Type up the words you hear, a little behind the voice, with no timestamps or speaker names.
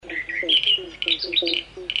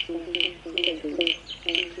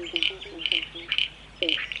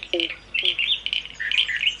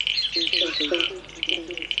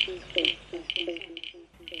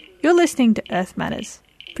listening to Earth Matters,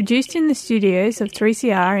 produced in the studios of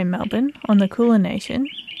 3CR in Melbourne on the Kulin Nation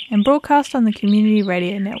and broadcast on the Community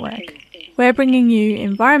Radio Network. We're bringing you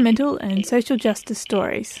environmental and social justice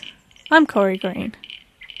stories. I'm Corey Green.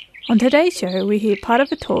 On today's show, we hear part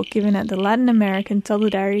of a talk given at the Latin American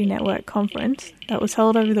Solidarity Network conference that was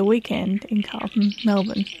held over the weekend in Carlton,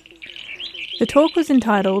 Melbourne. The talk was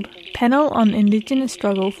entitled Panel on Indigenous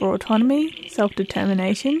Struggle for Autonomy,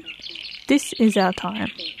 Self-Determination. This is Our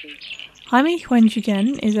Time. Jaime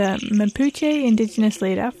Huenchuyan is a Mapuche indigenous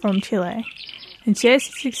leader from Chile and shares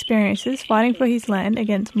his experiences fighting for his land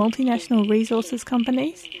against multinational resources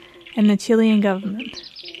companies and the Chilean government.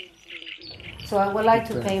 So I would like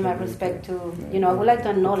to pay my respect to, I would like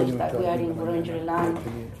to acknowledge that we are in Wurundjeri land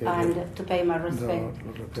and to pay my respect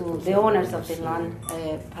to the owners of the land,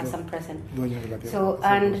 past and present. So,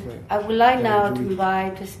 and I would like now to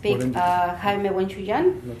invite to speak Jaime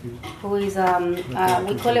Huenchuyan, who is,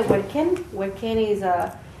 we call it Huerquén. Huerquén is,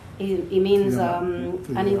 it means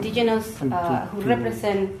an indigenous who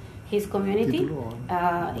represents his community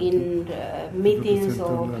in meetings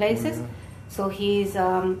or places. So he's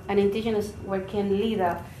an indigenous working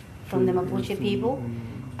leader from the Mapuche people,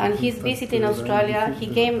 and he's visiting Australia. He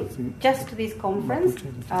came just to this conference.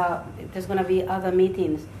 There's going to be other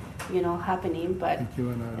meetings, happening, but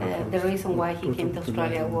the reason why he came to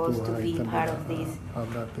Australia was to be part of this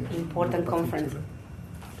important conference.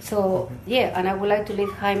 So, and I would like to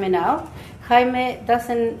leave Jaime now. Jaime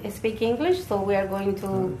doesn't speak English, so we are going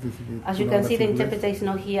to, as you can see, the interpreter is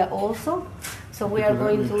not here also. So we are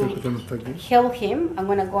going to help him. I'm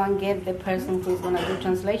going to go and get the person who is going to do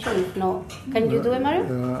translation. If not, can you do it,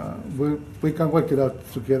 Mario? We can work it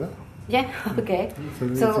out together. Yeah, okay.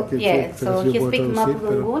 So he speaks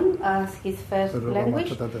Mapudungun as his first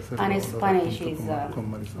language, and Spanish is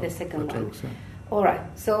the second one. All right,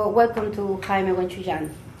 so welcome to Jaime Huenchuyan.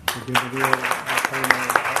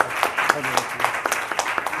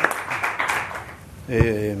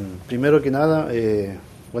 Primero que nada,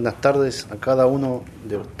 buenas tardes a cada uno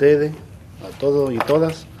de ustedes, a todos y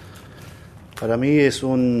todas. Para mí es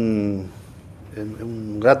un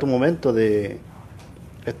grato momento de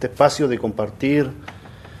este espacio de compartir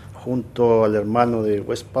junto al hermano de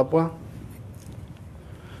West Papua.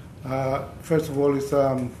 First of all,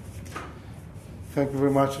 thank you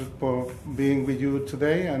very much for being with you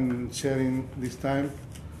today and sharing this time.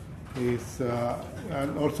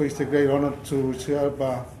 And also it's a great honor to share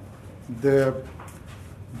the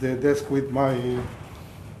desk with my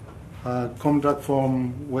comrade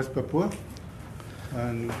from West Papua,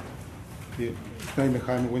 and his name is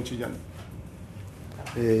Jaime Huenchuyan.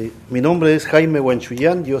 Mi nombre es Jaime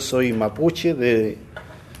Huenchuyan, yo soy mapuche de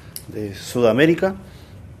Sudamérica.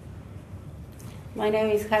 My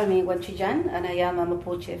name is Jaime Huenchuyan, and I am a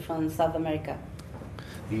Mapuche from South America.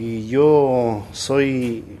 Y yo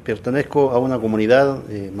pertenezco a una comunidad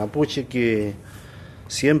mapuche que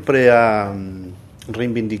siempre ha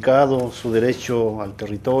reivindicado su derecho al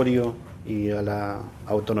territorio y a la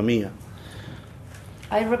autonomía.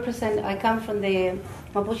 I come from the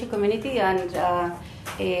Mapuche community, and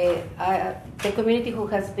the community who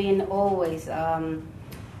has been always, I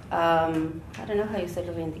don't know how you say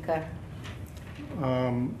reivindicar.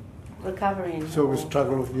 Recovering. So we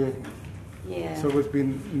struggle, yeah. So we've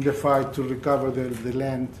been in the fight to recover the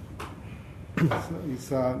land.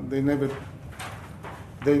 They never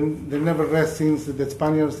rest since the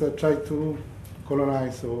Spaniards tried to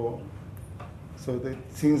colonize. So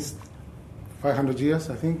since 500 years,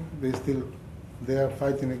 I think they are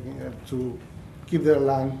fighting to keep their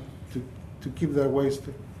land, to keep their ways,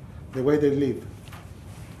 the way they live.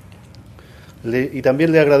 Y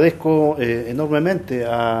también le agradezco enormemente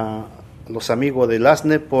a los amigos de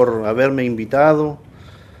LASNE por haberme invitado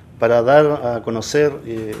para dar a conocer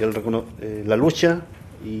la lucha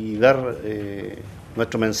y dar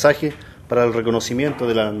nuestro mensaje para el reconocimiento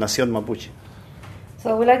de la nación mapuche.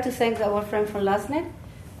 So I would like to thank our friend from LASNE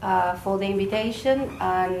for the invitation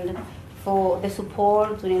and for the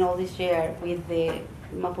support during all this year with the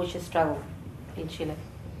Mapuche struggle in Chile.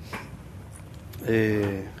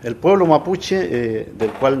 El pueblo mapuche,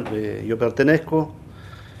 del cual yo pertenezco,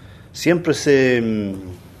 siempre se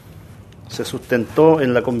sustentó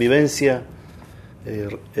en la convivencia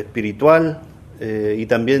espiritual y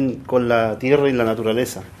también con la tierra y la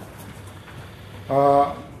naturaleza.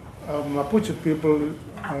 Mapuche people,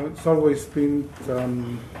 it's always been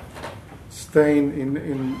staying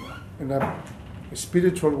in a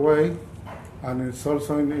spiritual way, and it's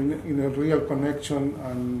also in a real connection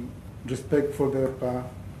and respect for the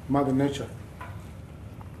Mother Nature.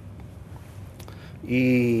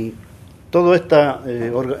 Y toda esta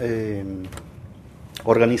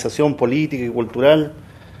organización política y cultural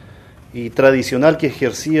y tradicional que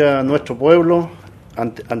ejercía nuestro pueblo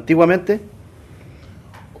antiguamente.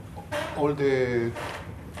 All the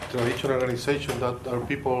traditional organizations that our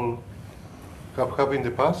people have in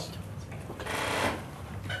the past.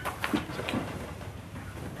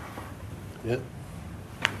 Yeah.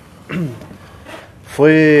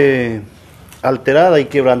 Fue alterada y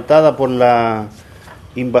quebrantada por la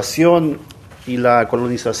invasión y la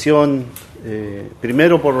colonización,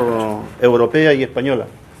 primero por europea y española.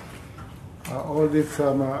 All this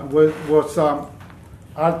was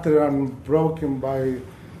altered and broken by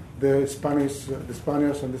the Spaniards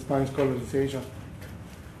and the Spanish colonization.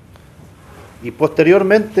 Y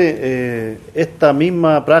posteriormente esta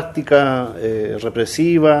misma práctica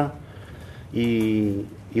represiva y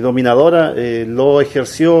dominadora lo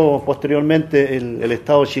ejerció posteriormente el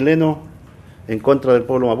Estado chileno en contra del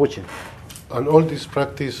pueblo mapuche. And all this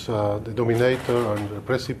practice, the dominator and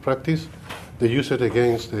repressive practice, they use it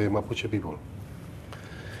against the Mapuche people.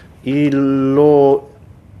 Y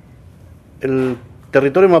el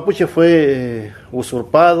territorio mapuche fue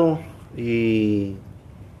usurpado y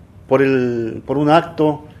por un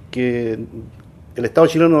acto que el Estado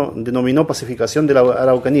chileno denominó pacificación de la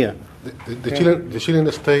Araucanía. The Chilean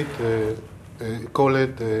state called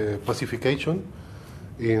it pacification.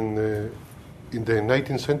 In the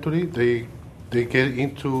 19th century, they get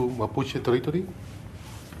into Mapuche territory.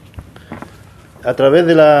 A través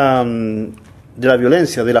de la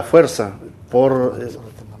violencia, de la fuerza, por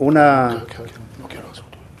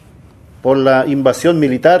la invasión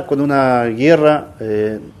militar con una guerra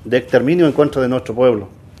de exterminio en contra de nuestro pueblo.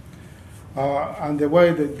 And the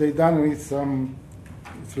way that they done it is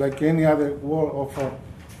it's like any other war of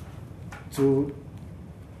to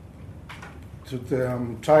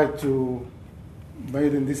try to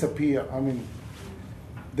make them disappear. I mean,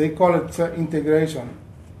 they call it integration,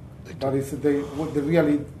 but what they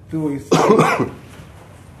really do is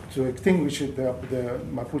to extinguish the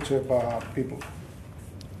Mapuche people.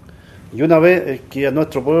 Y una vez que a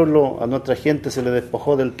nuestro pueblo, a nuestra gente se le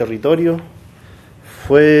despojó del territorio,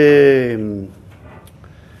 fue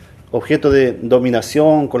objeto de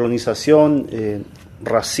dominación, colonización,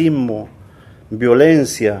 racismo,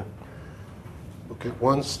 violencia. Okay.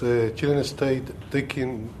 Once the Chilean state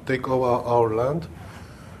take over our land,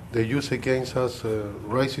 they use against us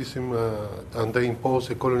racism and they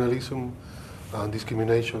impose colonialism and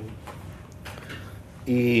discrimination.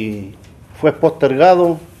 Y fue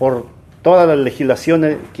postergado por todas las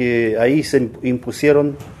legislaciones que ahí se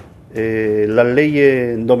impusieron, las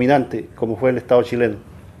leyes dominantes, como fue el Estado chileno.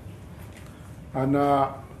 And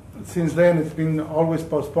since then, it's been always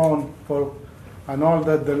postponed and all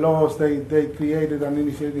the laws they created and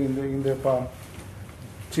initiated in the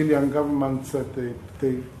Chilean government that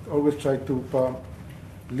they always try to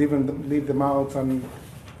leave them out and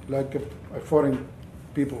like a foreign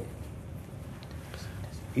people.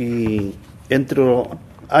 Y entre los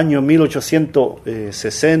años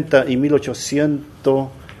 1860 y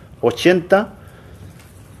 1880,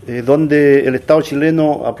 donde el Estado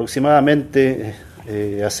chileno aproximadamente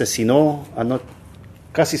asesinó a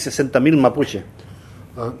casi 60.000 mapuches.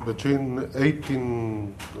 Between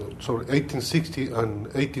 1860 and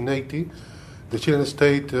 1880, the Chilean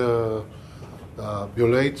state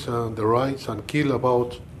violates the rights and kill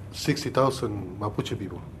about 60,000 Mapuche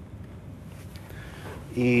people.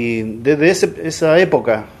 Y desde esa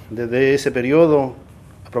época, desde ese periodo,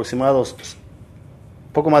 aproximados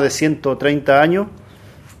poco más de 130 años,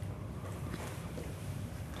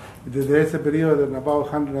 desde ese periodo, in about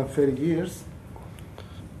 130 years,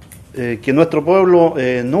 que nuestro pueblo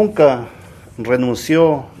nunca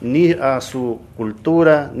renunció ni a su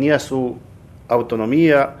cultura, ni a su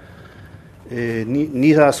autonomía,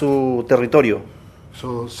 ni a su territorio.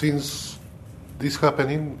 So since this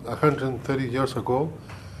happening 130 years ago,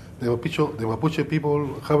 the Mapuche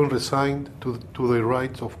people haven't resigned to their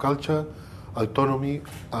rights of culture, autonomy,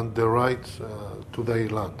 and the rights to their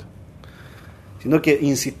land. Sino que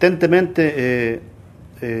insistentemente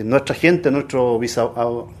nuestra gente,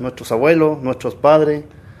 nuestros abuelos, nuestros padres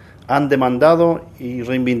han demandado y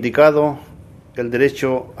reivindicado el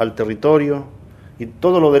derecho al territorio y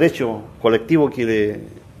todos los derechos colectivos que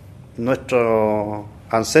nuestros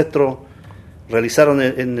ancestros realizaron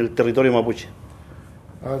en el territorio mapuche.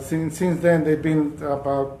 Since then, they've been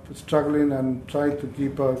struggling and trying to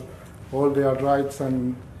keep all their rights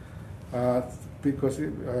and because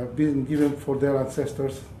been given for their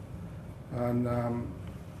ancestors, and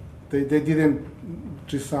they didn't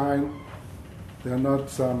resign. They are not.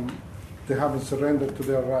 They haven't surrendered to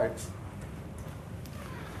their rights.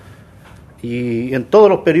 Y en todos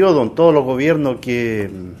los periodos, en todos los gobiernos que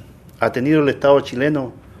ha tenido el Estado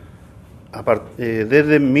chileno,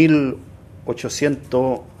 desde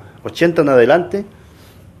 1880 en adelante,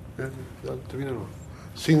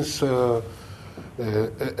 since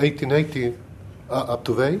 1880 up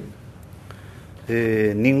to date,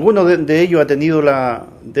 ninguno de ellos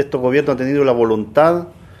de estos gobiernos ha tenido la voluntad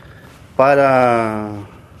para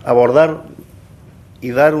abordar y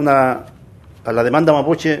dar a la demanda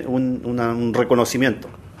mapuche un reconocimiento.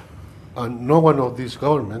 and no one of these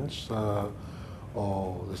governments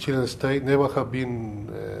or the Chilean state never have been,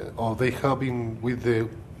 or they have been with the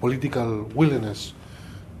political willingness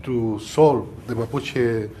to solve the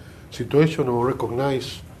Mapuche situation or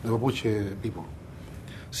recognize the Mapuche people.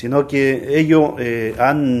 Sino que ellos le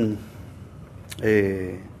han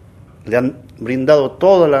brindado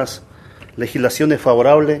todas las legislaciones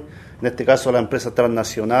favorables, en este caso a las empresas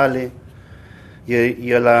transnacionales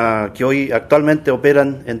y a las que hoy actualmente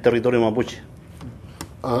operan en territorio mapuche.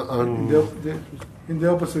 In the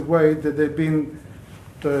opposite way, that they've been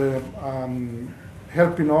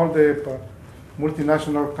helping all the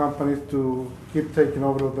multinational companies to keep taking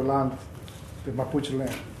over the land, the Mapuche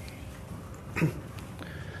land.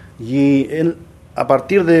 Y a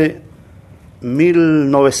partir de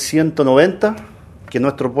 1990, que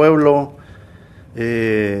nuestro pueblo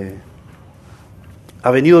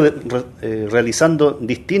ha venido realizando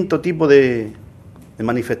distintos tipos de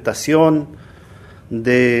manifestación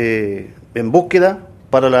en búsqueda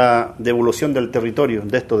para la devolución del territorio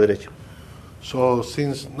de estos derechos. So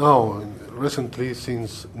since now, recently,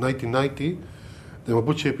 since 1990, the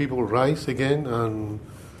Mapuche people rise again and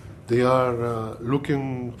they are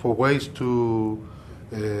looking for ways to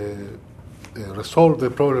resolve the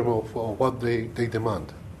problem of what they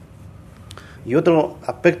demand. Y otro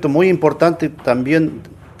aspecto muy importante también,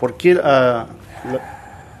 ¿por qué la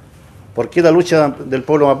lucha del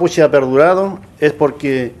pueblo mapuche ha perdurado? Es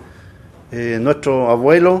porque nuestros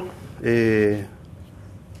abuelos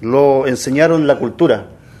lo enseñaron la cultura.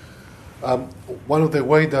 One of the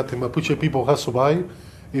ways that the Mapuche people have survived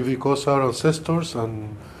is because our ancestors and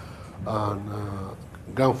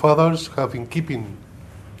grandfathers have been keeping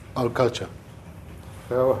our culture.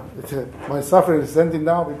 So my suffering is ending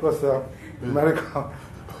now because America.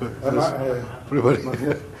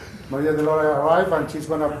 Maria Delora arrived and she's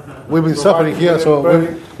going to. We've been suffering here, so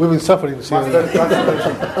we've been suffering.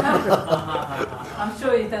 I'm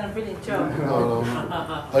sure you've done a brilliant job. No.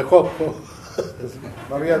 I hope.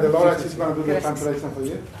 Maria Delora, she's going to do the translation for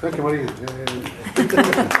you. Thank you, Maria. Give her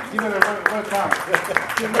a welcome.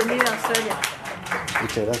 Bienvenida a Australia.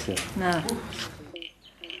 Muchas gracias. No.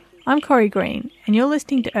 I'm Corey Green, and you're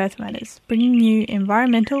listening to Earth Matters, bringing you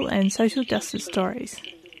environmental and social justice stories.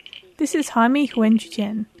 This is Jaime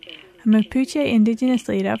Huenchuchen, a Mapuche indigenous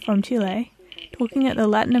leader from Chile, talking at the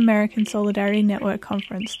Latin American Solidarity Network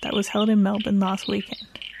conference that was held in Melbourne last weekend.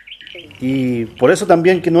 Y por eso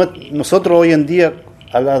también que nosotros hoy en día,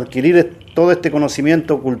 al adquirir todo este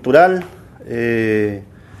conocimiento cultural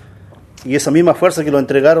y esa misma fuerza que lo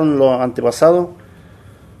entregaron los antepasados,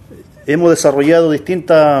 hemos desarrollado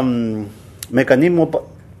distintos mecanismos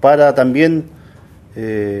para también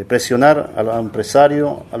presionar a los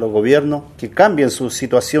empresarios, a los gobiernos, que cambien su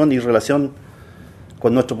situación y relación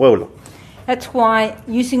con nuestro pueblo. That's why,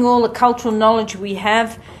 using all the cultural knowledge we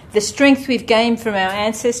have, the strength we've gained from our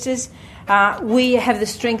ancestors, we have the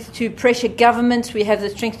strength to pressure governments, we have the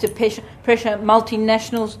strength to pressure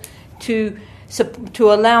multinationals to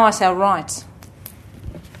allow us our rights.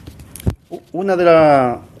 Uno de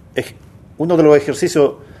los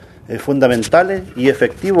ejercicios fundamentales y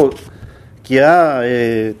efectivos que ha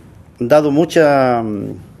dado mucha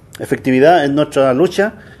efectividad en nuestra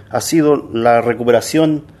lucha ha sido la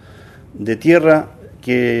recuperación de tierra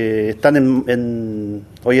que están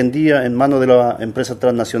hoy en día en manos de las empresas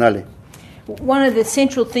transnacionales. One of the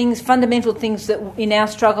fundamental things that in our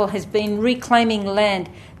struggle has been reclaiming land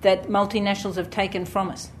that multinationals have taken from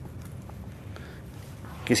us.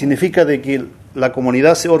 Que significa de que la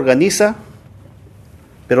comunidad se organiza,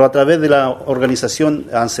 pero a través de la organización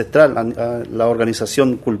ancestral, la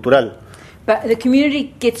organización cultural. But the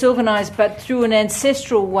community gets organized, but through an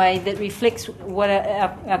ancestral way that reflects what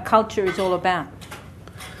our culture is all about.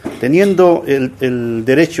 Teniendo el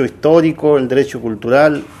derecho histórico, el derecho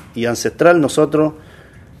cultural y ancestral, nosotros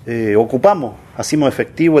hacemos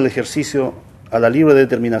efectivo el ejercicio a la libre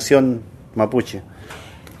determinación mapuche.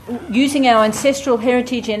 Using our ancestral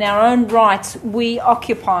heritage and our own rights, we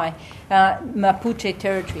occupy Mapuche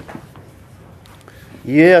territory.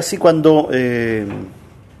 Y es así cuando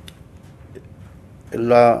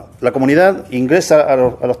la comunidad ingresa a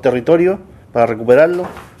los territorios para recuperarlos,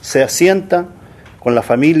 se asienta con la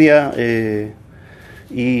familia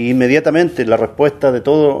y inmediatamente la respuesta de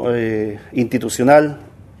todo institucional,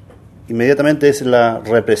 inmediatamente es la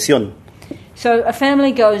represión. So a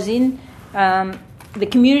family goes in, the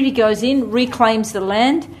community goes in, reclaims the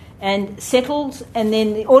land and settles, and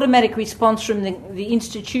then the automatic response from the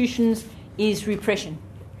institutions is repression.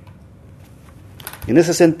 En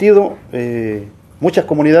ese sentido, muchas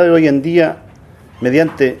comunidades hoy en día,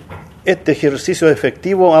 mediante este ejercicio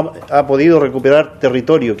efectivo, ha podido recuperar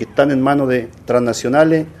territorio que están en manos de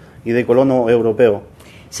transnacionales y de colonos europeos.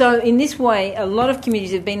 So in this way, a lot of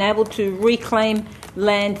communities have been able to reclaim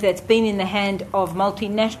land that's been in the hand of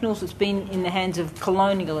multinationals, it's been in the hands of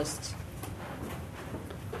colonialists.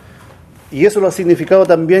 Y eso lo ha significado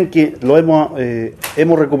también que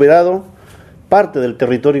hemos recuperado parte del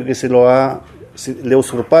territorio que le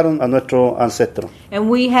usurparon a nuestros ancestros. And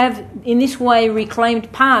we have, in this way, reclaimed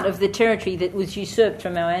part of the territory that was usurped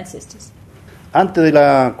from our ancestors. Antes de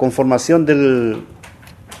la conformación de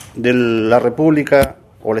la República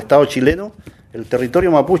o el Estado chileno, el territorio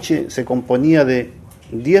mapuche se componía de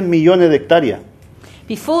 10 millones de hectáreas.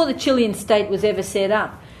 Before the Chilean state was ever set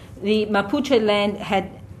up, the Mapuche land had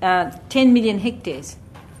 10 million hectares.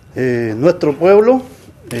 Nuestro pueblo,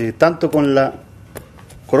 tanto con la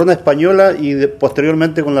corona española y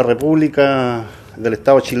posteriormente con la República del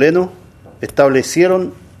Estado chileno,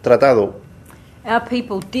 establecieron tratados. Our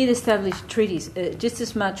people did establish treaties just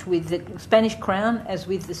as much with the Spanish crown as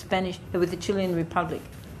with the Chilean Republic.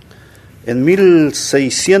 En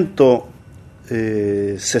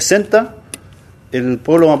 1660, el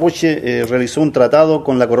pueblo mapuche realizó un tratado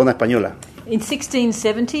con la corona española. In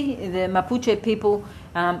 1670, the Mapuche people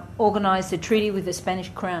organized a treaty with the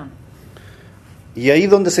Spanish crown. Y ahí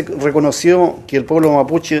donde se reconoció que el pueblo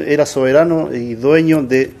mapuche era soberano y dueño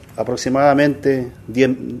de aproximadamente 10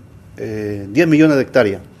 millones de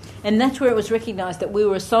hectáreas. And that's where it was recognized that we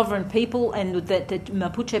were a sovereign people and that the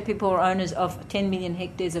Mapuche people were owners of 10 million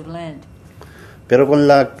hectares of land. Pero con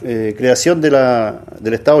la creación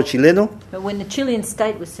del Estado chileno But when the Chilean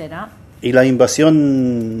state was set up y la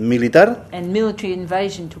invasión militar, and military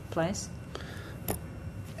invasion took place,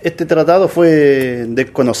 este tratado fue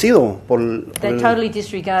desconocido they totally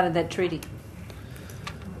disregarded that treaty.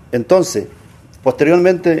 Entonces,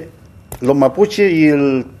 posteriormente, los mapuches y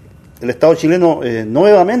el Estado chileno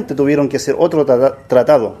nuevamente tuvieron que hacer otro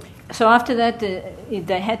tratado. So after that,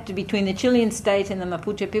 they had to, between the Chilean state and the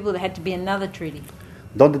Mapuche people, there had to be another treaty.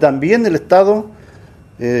 Donde también el Estado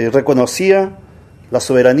reconocía la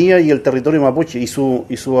soberanía y el territorio mapuche y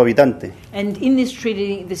su habitante. And in this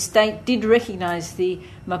treaty, the state did recognize the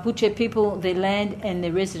Mapuche people, their land and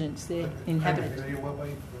their residents, their inhabitants.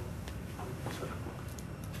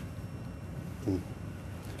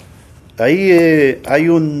 Ahí hay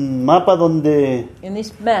un mapa donde In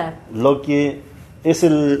this map, lo que es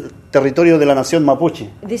el territorio de la nación mapuche.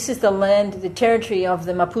 this is the land, the territory of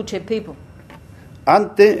the Mapuche people.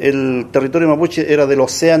 Antes el territorio mapuche era del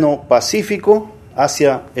Océano Pacífico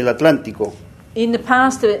hacia el Atlántico. In the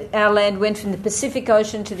past, our land went from the Pacific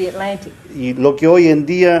Ocean to the Atlantic. Y lo que hoy en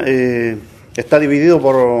día está dividido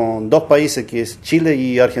por dos países, que es Chile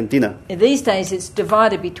y Argentina. These days, it's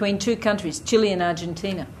divided between two countries, Chile and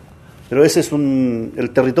Argentina. Pero ese es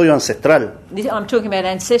el territorio ancestral. I'm talking about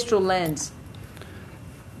ancestral lands.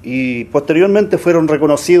 Y posteriormente fueron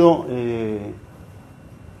reconocidos,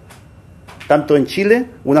 tanto en Chile,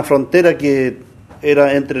 una frontera que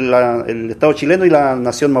era entre el Estado chileno y la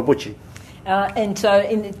nación mapuche. And so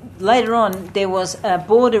later on, there was a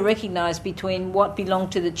border recognized between what belonged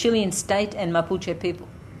to the Chilean state and Mapuche people.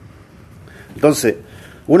 Entonces,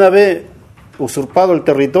 una vez usurpado el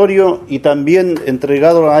territorio y también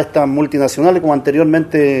entregado a estas multinacionales, como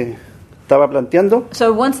anteriormente estaba planteando,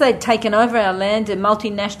 So once they'd taken over our land, the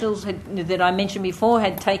multinationals that I mentioned before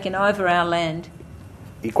had taken over our land.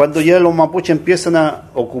 y cuando ya los mapuches empiezan a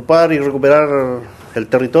ocupar y recuperar el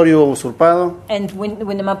territorio usurpado, And when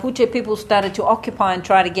the Mapuche people started to occupy and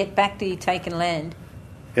try to get back the taken land,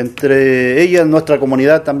 entre ellas nuestra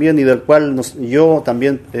comunidad también, y del cual yo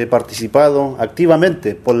también he participado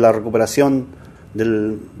activamente por la recuperación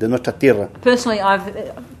de nuestras tierras. personally,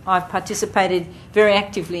 I've participated very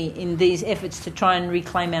actively in these efforts to try and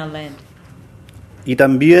reclaim our land. Y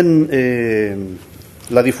también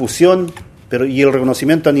la difusión y el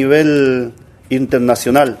reconocimiento a nivel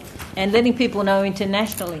internacional. And letting people know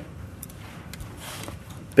internationally.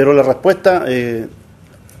 Pero la respuesta en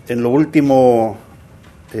lo último,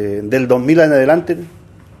 del 2000 en adelante,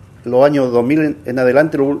 los años 2000 en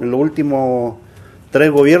adelante, los últimos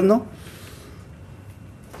 3 gobiernos,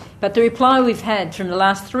 But the reply we've had from the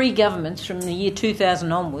last 3 governments from the year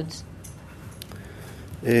 2000 onwards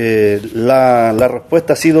La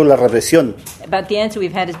respuesta ha sido la represión But the answer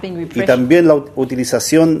we've had has been y repression. también la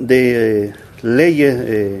utilización de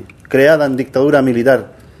leyes creadas en dictadura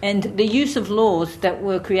militar, And the use of laws that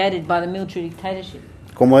were created by the military dictatorship,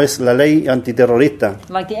 como es la ley antiterrorista.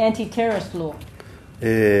 like the anti-terrorist law.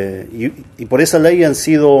 Y por esa ley han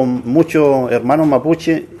sido muchos hermanos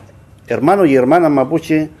mapuche, hermanos y hermanas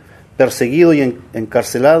mapuche, perseguidos y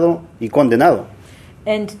encarcelados y condenados.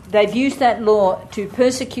 And they've used that law to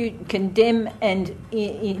persecute, condemn, and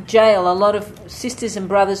jail a lot of sisters and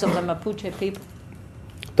brothers of the Mapuche people.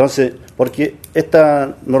 Entonces, porque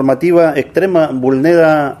esta normativa extrema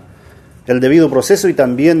vulnera el debido proceso y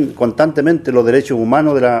también constantemente los derechos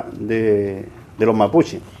humanos de los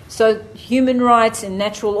mapuches. So human rights and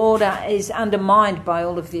natural order is undermined by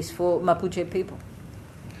all of this for Mapuche people.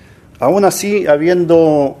 Aún así,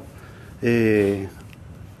 habiendo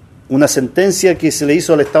una sentencia que se le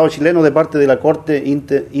hizo al Estado chileno de parte de la Corte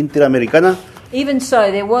Interamericana, Even so,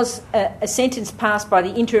 there was a sentence passed by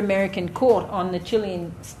the Inter-American Court on the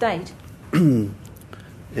Chilean state.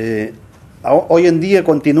 hoy en día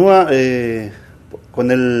continúa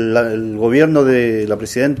con el gobierno de la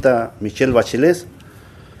presidenta Michelle Bachelet,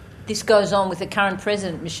 This goes on with the current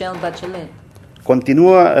president, Michelle Bachelet.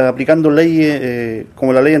 continúa aplicando leyes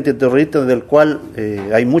como la ley antiterrorista, del cual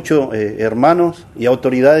hay muchos hermanos y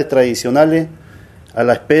autoridades tradicionales a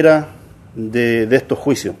la espera de estos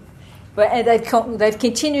juicios. But they've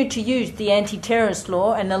continued to use the anti-terrorist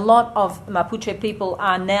law, and a lot of Mapuche people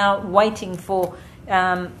are now waiting for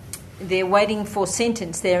they're waiting for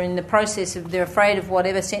sentence. They're in the process of, they're afraid of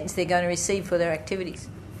whatever sentence they're going to receive for their activities.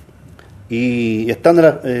 Y están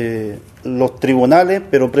los tribunales,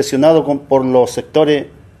 pero presionados por los sectores,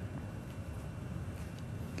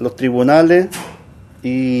 los tribunales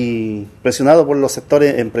y presionados por los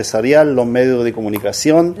sectores empresariales, los medios de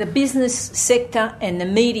comunicación. The business sector and the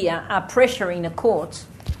media are pressuring the courts.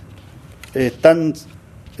 Están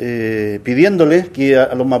pidiéndoles que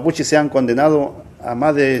a los mapuches sean condenados a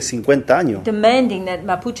más de 50 años. Demanding that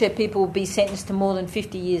Mapuche people be sentenced to more than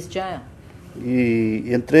 50 years jail.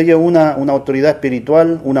 Y entre ellas una autoridad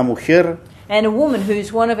espiritual, una mujer And a woman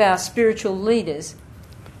who's one of our spiritual leaders,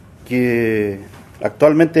 que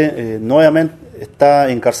actualmente nuevamente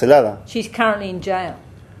está encarcelada. she's currently in jail.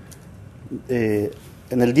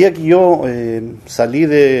 En el día que yo salí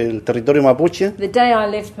del territorio mapuche, The day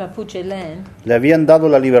I left Mapuche land, le habían dado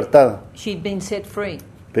la libertad, she'd been set free.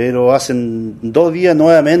 pero hace 2 días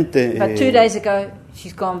nuevamente But 2 days ago,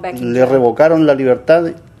 she's gone back in le jail. revocaron la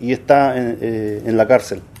libertad y está en la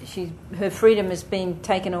cárcel. Her freedom has been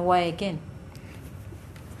taken away again.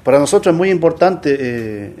 Para nosotros es muy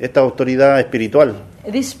importante esta autoridad espiritual,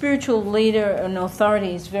 This spiritual leader and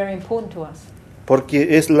authority is very important to us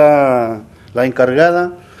porque es la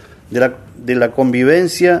encargada de la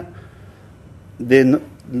convivencia de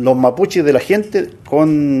los mapuches, de la gente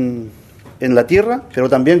en la tierra, pero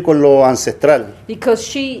también con lo ancestral. because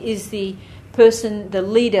she is the person, the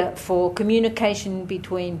leader for communication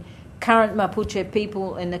between current Mapuche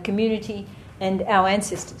people and the community and our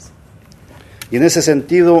ancestors. Y en ese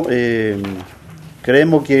sentido,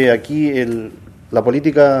 creemos que aquí la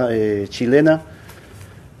política chilena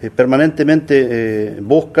permanentemente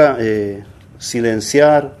busca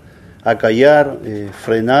silenciar, acallar,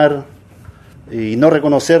 frenar y no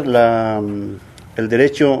reconocer el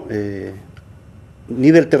derecho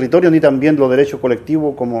ni del territorio ni también los derechos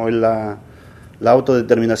colectivos como la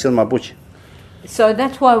autodeterminación mapuche. So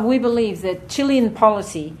that's why we believe that Chilean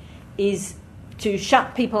policy is to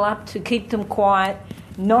shut people up, to keep them quiet,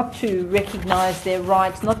 not to recognise their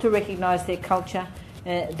rights, not to recognise their culture,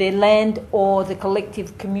 their land or the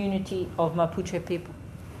collective community of Mapuche people.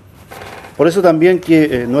 Por eso también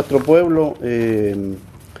que nuestro pueblo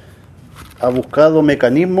ha buscado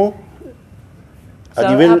mecanismos So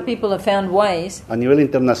our people have found ways, a nivel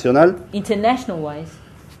internacional, international ways,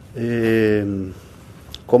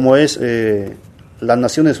 como es las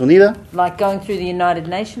Naciones Unidas, like going through the United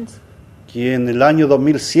Nations, que en el año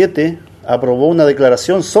 2007 aprobó una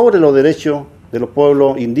declaración sobre los derechos de los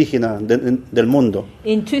pueblos indígenas del mundo.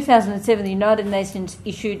 In 2007, the United Nations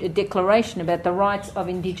issued a declaration about the rights of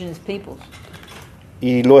indigenous peoples.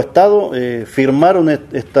 Y los estados firmaron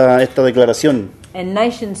esta declaración, And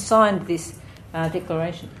nations signed this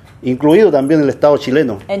declaration. incluido también el Estado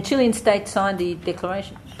chileno. And Chilean state signed the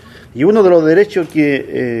declaration. Y uno de los derechos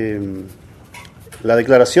que la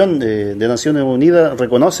Declaración de Naciones Unidas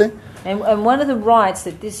reconoce, And one of the rights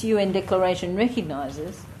that this UN declaration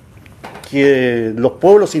recognizes que los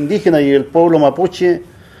pueblos indígenas y el pueblo mapuche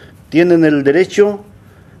tienen el derecho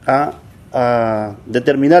a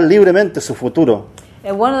determinar libremente su futuro.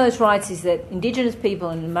 And one of those rights is that indigenous people,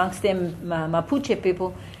 and amongst them Mapuche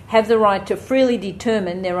people, have the right to freely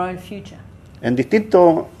determine their own future. En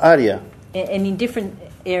distintas áreas, And in different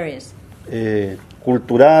areas.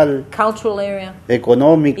 cultural, Cultural area,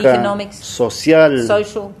 económica, Economics, social,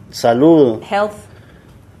 social, salud. health.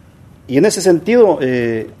 Y en ese sentido,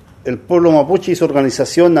 el pueblo mapuche y su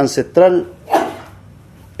organización ancestral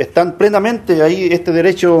están plenamente ahí, este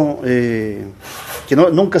derecho que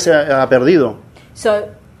nunca se ha perdido. So,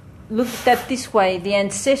 looked at this way, the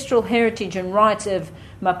ancestral heritage and rights of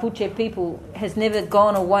Mapuche people has never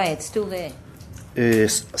gone away. It's still there.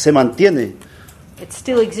 Se mantiene. It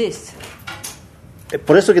still exists.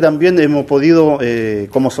 Por eso que también hemos podido,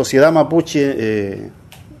 como sociedad mapuche,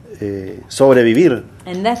 sobrevivir.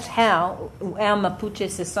 And that's how our Mapuche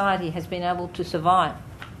society has been able to survive.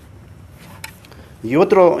 Y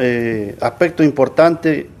otro aspecto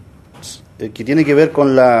importante que tiene que ver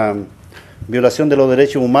con la violación de los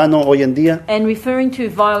derechos humanos hoy en día And referring to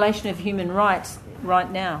violation of human rights right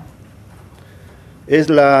now, es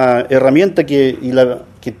la herramienta que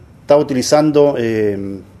está utilizando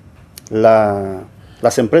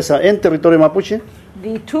las empresas en territorio mapuche,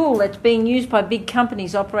 the tool that's being used by big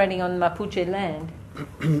companies operating on Mapuche land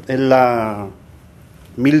en la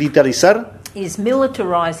militarizar is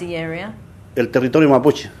militarize the area, el territorio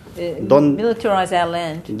mapuche, militarize our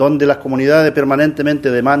land, donde las comunidades permanentemente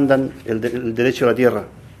demandan el derecho a la tierra.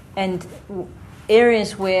 and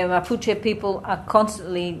areas where Mapuche people are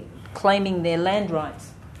constantly claiming their land rights.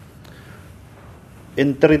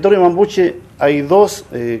 En territorio mapuche hay dos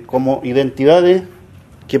como identidades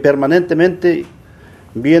que permanentemente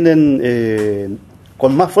vienen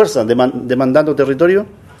con más fuerza demandando territorio.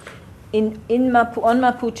 On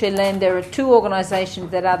Mapuche land, there are two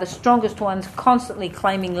organizations that are the strongest ones, constantly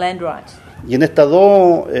claiming land rights. Y en estas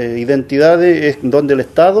dos identidades es donde el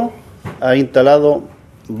Estado ha instalado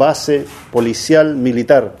base policial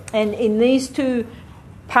militar. And in these two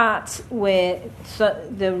parts where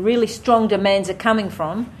the really strong demands are coming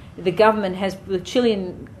from, the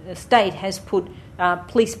Chilean state has put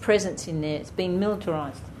police presence in there. It's been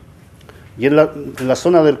militarized. Y en la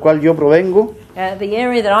zona del cual yo provengo, The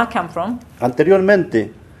area that I come from, anteriormente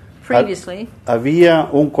previously, había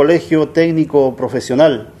un colegio técnico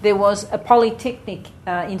profesional there was a polytechnic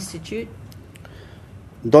institute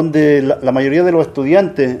donde la mayoría de los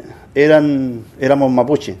estudiantes éramos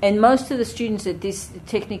mapuche. and most of the students at this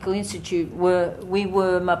technical institute were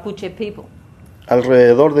Mapuche people.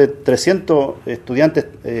 Alrededor de 300 estudiantes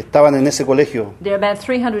estaban en ese colegio, There are about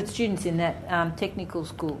 300 students in that technical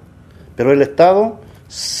school. pero el Estado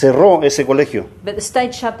cerró ese colegio But the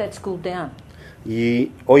state shut that school down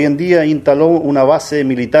y hoy en día instaló una base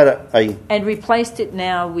militar ahí. and replaced it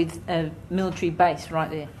now with a military base right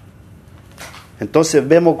there. Entonces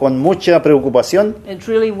vemos con mucha preocupación It's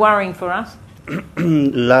really worrying for us,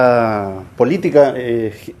 la política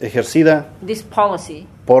ejercida this policy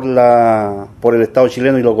por el Estado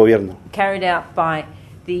chileno y los gobiernos. carried out by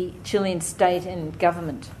the Chilean state and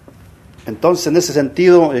government. Entonces, en ese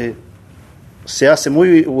sentido, se hace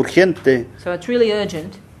muy urgente So it's really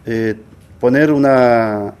urgent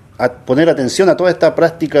poner atención a toda esta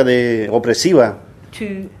práctica opresiva,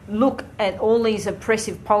 to look at all these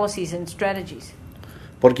oppressive policies and strategies,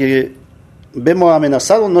 porque vemos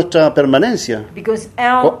amenazado nuestra permanencia because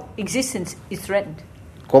our existence is threatened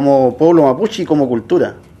como pueblo mapuche y como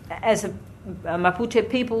cultura. as a Mapuche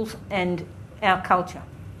peoples and our culture.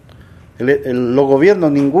 Los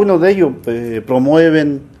gobiernos, ninguno de ellos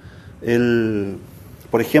promueven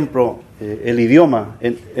por ejemplo, el idioma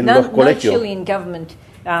en los colegios. No Chilean government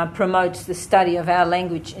promotes the study of our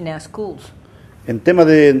language in our schools. En temas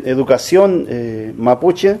de educación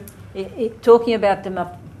mapuche, Talking about the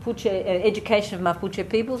Mapuche education of Mapuche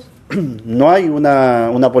peoples, no hay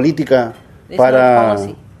una política there's para no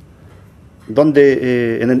policy.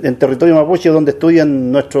 donde en territorio mapuche donde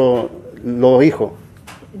estudian los hijos.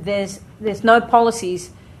 There's no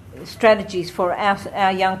policies, strategies for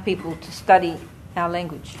our young people to study our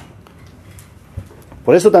language.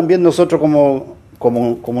 Por eso también nosotros como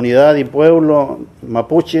comunidad y pueblo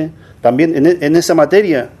mapuche, también en esa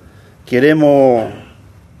materia queremos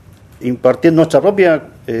impartir nuestra propia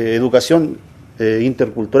educación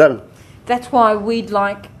intercultural. That's why we'd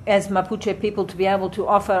like, as Mapuche people, to be able to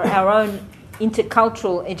offer our own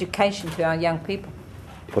intercultural education to our young people.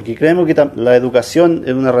 Porque creemos que la educación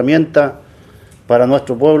es una herramienta para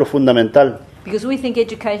nuestro pueblo fundamental. Because we think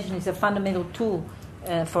education is a fundamental tool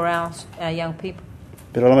for our young people.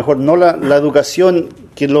 Pero a lo mejor no la educación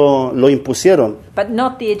que lo impusieron, But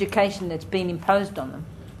not the education that's been imposed on them,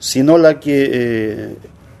 sino la que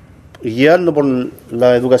guiarlo por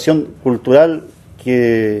la educación cultural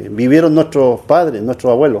que vivieron nuestros padres,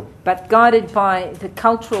 nuestros abuelos. but guided by the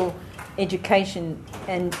cultural education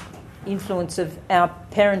and influence of our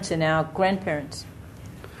parents and our grandparents.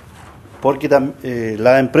 Porque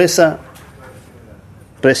las empresas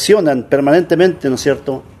presionan permanentemente, ¿no es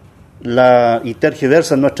cierto?, y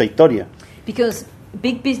tergiversan nuestra historia. Because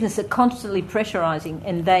big business are constantly pressurizing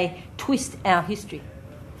and they twist our history.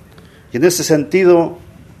 Y en ese sentido,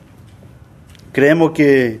 creemos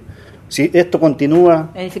que si esto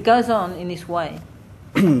continúa, And if it goes on in this way,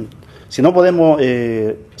 si no podemos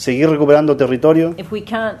seguir recuperando territorio, if we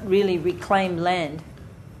can't really reclaim land,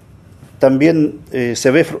 también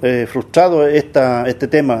se ve frustrado este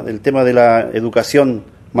tema, el tema de la educación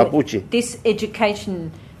mapuche. this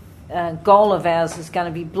education goal of ours is going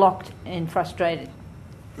to be blocked and frustrated.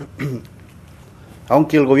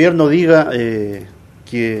 Aunque el gobierno diga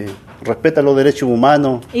que respeta los derechos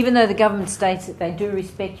humanos Even though the government states that they do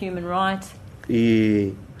respect human rights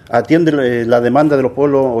y atiende la demanda de los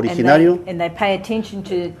pueblos originarios, and they pay attention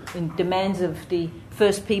to the demands of the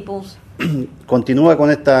first peoples, continúa con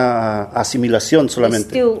esta asimilación they're solamente,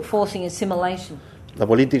 still forcing assimilation. la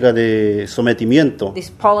política de sometimiento This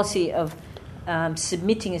policy of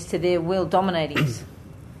submitting us to their will, dominating us,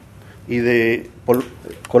 y de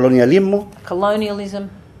colonialismo. colonialism.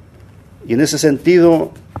 Y en ese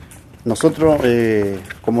sentido, nosotros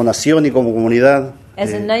como nación y como comunidad,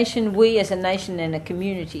 As a nation, we as a nation and a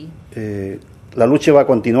community, la lucha va a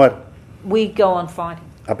continuar, we go on fighting.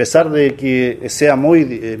 a pesar de que sea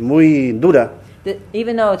muy dura.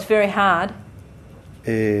 Even though it's very hard,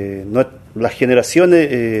 Las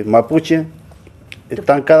generaciones mapuche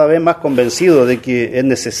están cada vez más convencidos de que es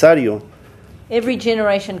necesario every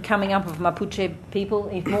generation coming up of Mapuche people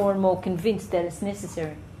is more and more convinced that it's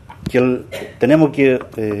necessary. que tenemos que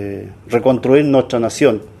reconstruir nuestra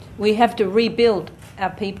nación. We have to rebuild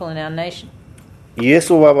our people and our nation. Y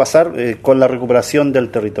eso va a pasar con la recuperación del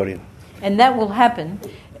territorio. And that will happen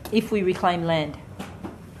if we reclaim land.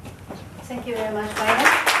 Thank you very much, Myra.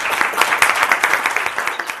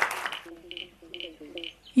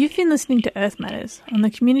 You've been listening to Earth Matters on the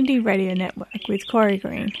Community Radio Network with Corey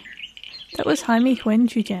Green. That was Jaime Huen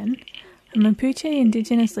Chujen, a Mapuche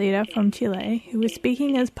Indigenous leader from Chile who was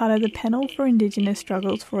speaking as part of the panel for Indigenous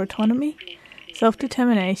struggles for autonomy,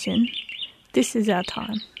 self-determination. This is our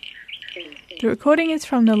time. The recording is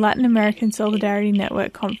from the Latin American Solidarity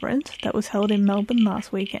Network conference that was held in Melbourne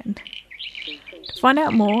last weekend. To find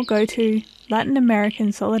out more, go to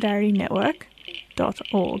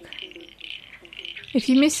latinamericansolidaritynetwork.org. If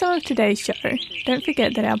you missed some of today's show, don't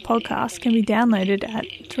forget that our podcast can be downloaded at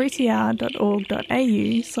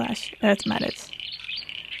 3cr.org.au/earthmatters.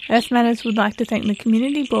 Earth Matters would like to thank the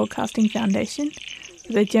Community Broadcasting Foundation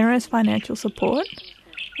for their generous financial support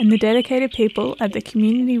and the dedicated people at the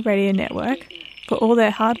Community Radio Network for all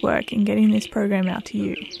their hard work in getting this program out to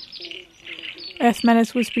you. Earth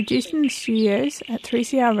Matters was produced in the studios at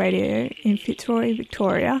 3CR Radio in Fitzroy,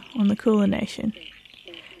 Victoria on the Kulin Nation.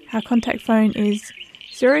 Our contact phone is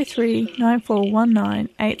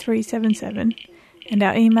 0394198377 and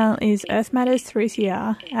our email is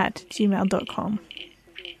earthmatters3cr@gmail.com.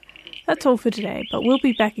 That's all for today, but we'll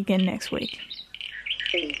be back again next week.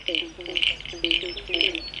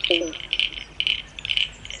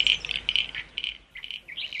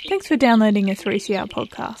 Thanks for downloading a 3CR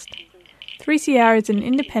podcast. 3CR is an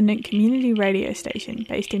independent community radio station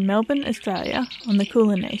based in Melbourne, Australia on the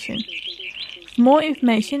Kulin Nation. For more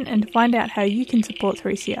information and to find out how you can support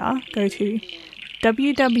 3CR, go to